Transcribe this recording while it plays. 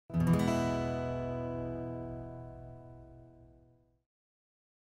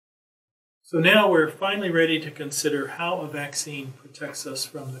So now we're finally ready to consider how a vaccine protects us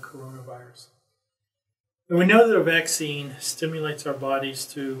from the coronavirus. And we know that a vaccine stimulates our bodies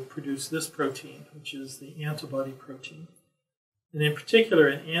to produce this protein, which is the antibody protein. And in particular,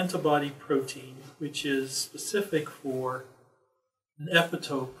 an antibody protein, which is specific for an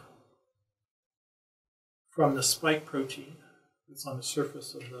epitope from the spike protein that's on the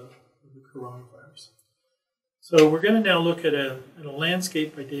surface of the coronavirus. So we're going to now look at a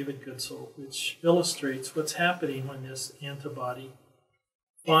landscape by David Goodsell, which illustrates what's happening when this antibody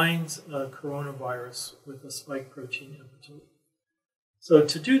finds a coronavirus with a spike protein epitope. So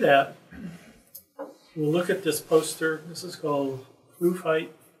to do that, we'll look at this poster. This is called Flu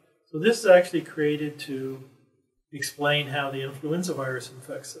Fight. So this is actually created to explain how the influenza virus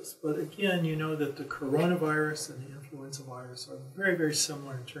infects us. But again, you know that the coronavirus and the influenza virus are very, very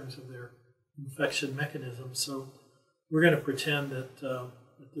similar in terms of their infection mechanism. So we're going to pretend that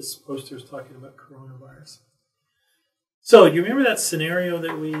this poster is talking about coronavirus. So you remember that scenario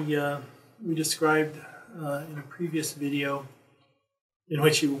that we described in a previous video, in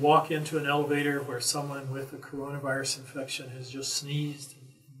which you walk into an elevator where someone with a coronavirus infection has just sneezed, and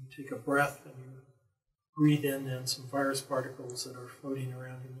you take a breath and you breathe in then some virus particles that are floating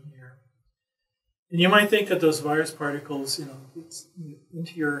around in the air. And you might think that those virus particles, it's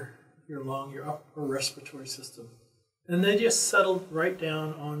into your lung, your upper respiratory system, and they just settled right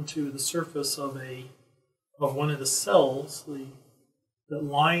down onto the surface of one of the cells that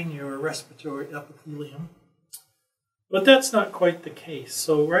line your respiratory epithelium. But that's not quite the case.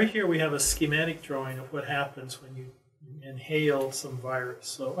 So right here we have a schematic drawing of what happens when you inhale some virus.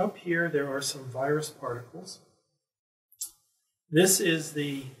 So up here there are some virus particles. This is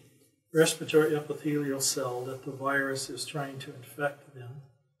the respiratory epithelial cell that the virus is trying to infect them.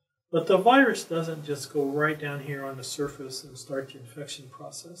 But the virus doesn't just go right down here on the surface and start the infection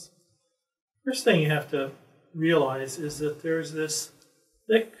process. First thing you have to realize is that there's this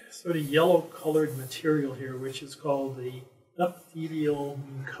thick, sort of yellow-colored material here, which is called the epithelial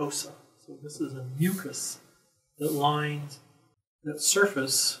mucosa. So this is a mucus that lines the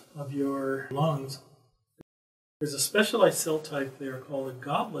surface of your lungs. There's a specialized cell type there called a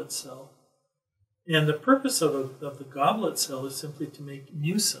goblet cell. And the purpose of the goblet cell is simply to make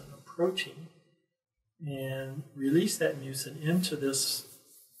mucin, a protein, and release that mucin into this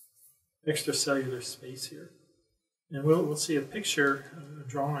extracellular space here. And we'll see a picture, a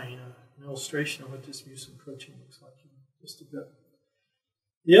drawing, an illustration of what this mucin protein looks like in just a bit.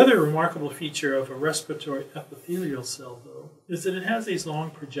 The other remarkable feature of a respiratory epithelial cell, though, is that it has these long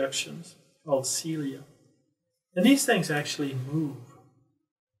projections called cilia. And these things actually move.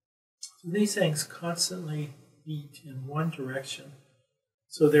 So these things constantly beat in one direction.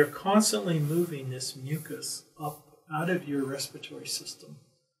 So they're constantly moving this mucus up out of your respiratory system,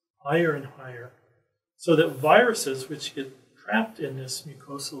 higher and higher, so that viruses which get trapped in this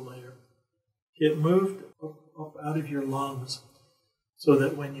mucosal layer get moved up out of your lungs, so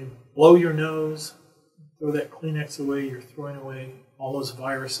that when you blow your nose, throw that Kleenex away, you're throwing away all those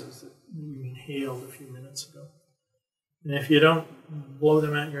viruses that you inhaled a few minutes ago. And if you don't blow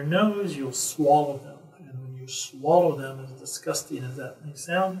them out your nose, you'll swallow them. And when you swallow them, as disgusting as that may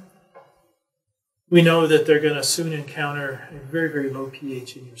sound, we know that they're going to soon encounter a very, very low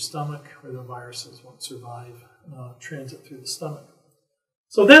pH in your stomach, where the viruses won't survive transit through the stomach.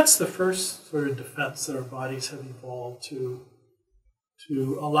 So that's the first sort of defense that our bodies have evolved to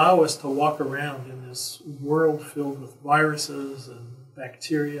allow us to walk around in this world filled with viruses and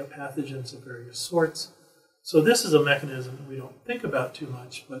bacteria, pathogens of various sorts. So this is a mechanism that we don't think about too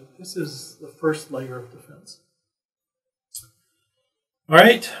much, but this is the first layer of defense. All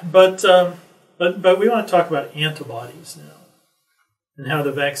right, but we want to talk about antibodies now, and how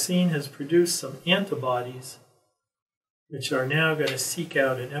the vaccine has produced some antibodies which are now going to seek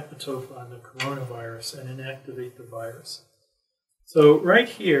out an epitope on the coronavirus and inactivate the virus. So right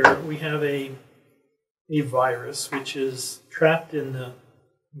here we have a virus which is trapped in the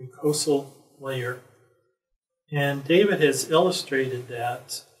mucosal layer. And David has illustrated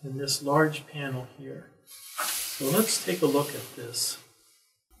that in this large panel here. So let's take a look at this.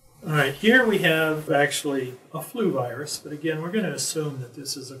 All right, here we have actually a flu virus, but again, we're going to assume that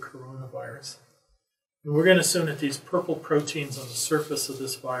this is a coronavirus. And we're going to assume that these purple proteins on the surface of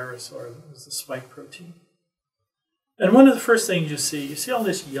this virus are the spike protein. And one of the first things you see all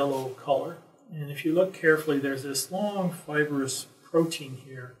this yellow color. And if you look carefully, there's this long fibrous protein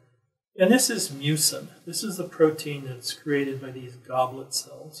here. And this is mucin. This is the protein that's created by these goblet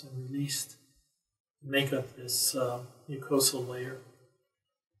cells and released to make up this mucosal layer.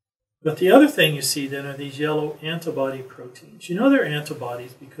 But the other thing you see then are these yellow antibody proteins. You know they're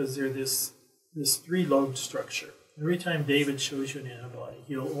antibodies because they're this this three-lobe structure. Every time David shows you an antibody,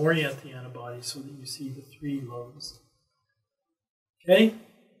 he'll orient the antibody so that you see the three lobes. Okay?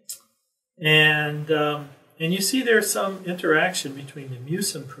 And you see there's some interaction between the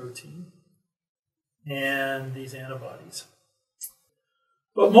mucin protein and these antibodies.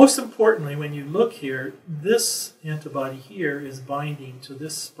 But most importantly, when you look here, this antibody here is binding to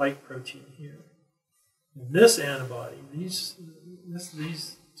this spike protein here. And this antibody, these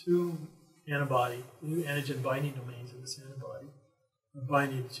two antigen binding domains of this antibody are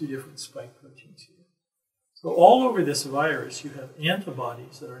binding to two different spike proteins here. So all over this virus, you have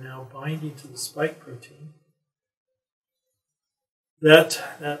antibodies that are now binding to the spike protein. That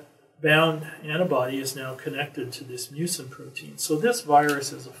bound antibody is now connected to this mucin protein. So this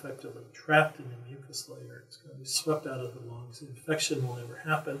virus is effectively trapped in the mucus layer. It's going to be swept out of the lungs. Infection will never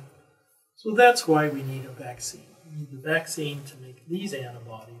happen. So that's why we need a vaccine. We need the vaccine to make these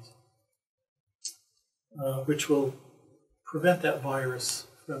antibodies, which will prevent that virus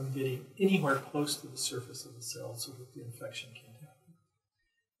from getting anywhere close to the surface of the cell so that the infection can't happen.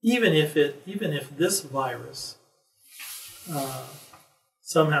 Even if this virus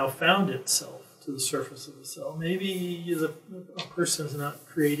somehow found itself to the surface of the cell, maybe a person is not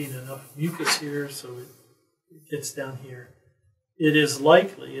creating enough mucus here, so it gets down here. It is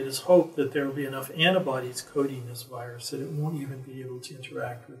likely, it is hoped that there will be enough antibodies coating this virus that it won't even be able to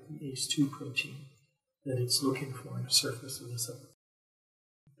interact with the ACE2 protein that it's looking for on the surface of the cell.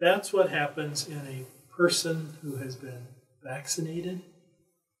 That's what happens in a person who has been vaccinated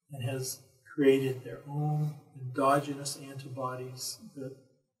and has created their own endogenous antibodies that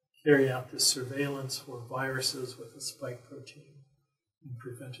carry out this surveillance for viruses with a spike protein and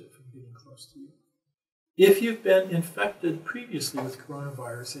prevent it from getting close to you. If you've been infected previously with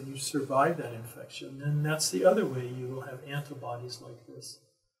coronavirus and you survived that infection, then that's the other way you will have antibodies like this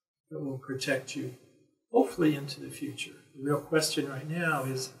that will protect you, hopefully into the future. The real question right now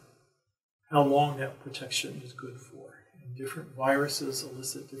is how long that protection is good for. And different viruses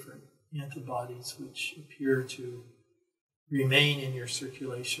elicit different antibodies which appear to remain in your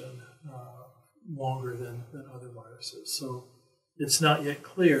circulation longer than other viruses. So it's not yet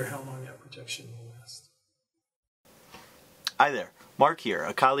clear how long that protection will last. Hi there, Mark here,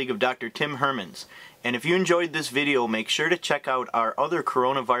 a colleague of Dr. Tim Herman's. And if you enjoyed this video, make sure to check out our other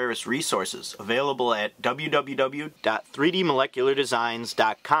coronavirus resources available at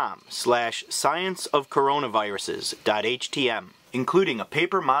www.3dmoleculardesigns.com/scienceofcoronaviruses.htm, including a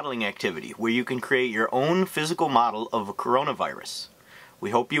paper modeling activity where you can create your own physical model of a coronavirus.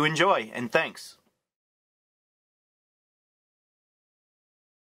 We hope you enjoy, and thanks.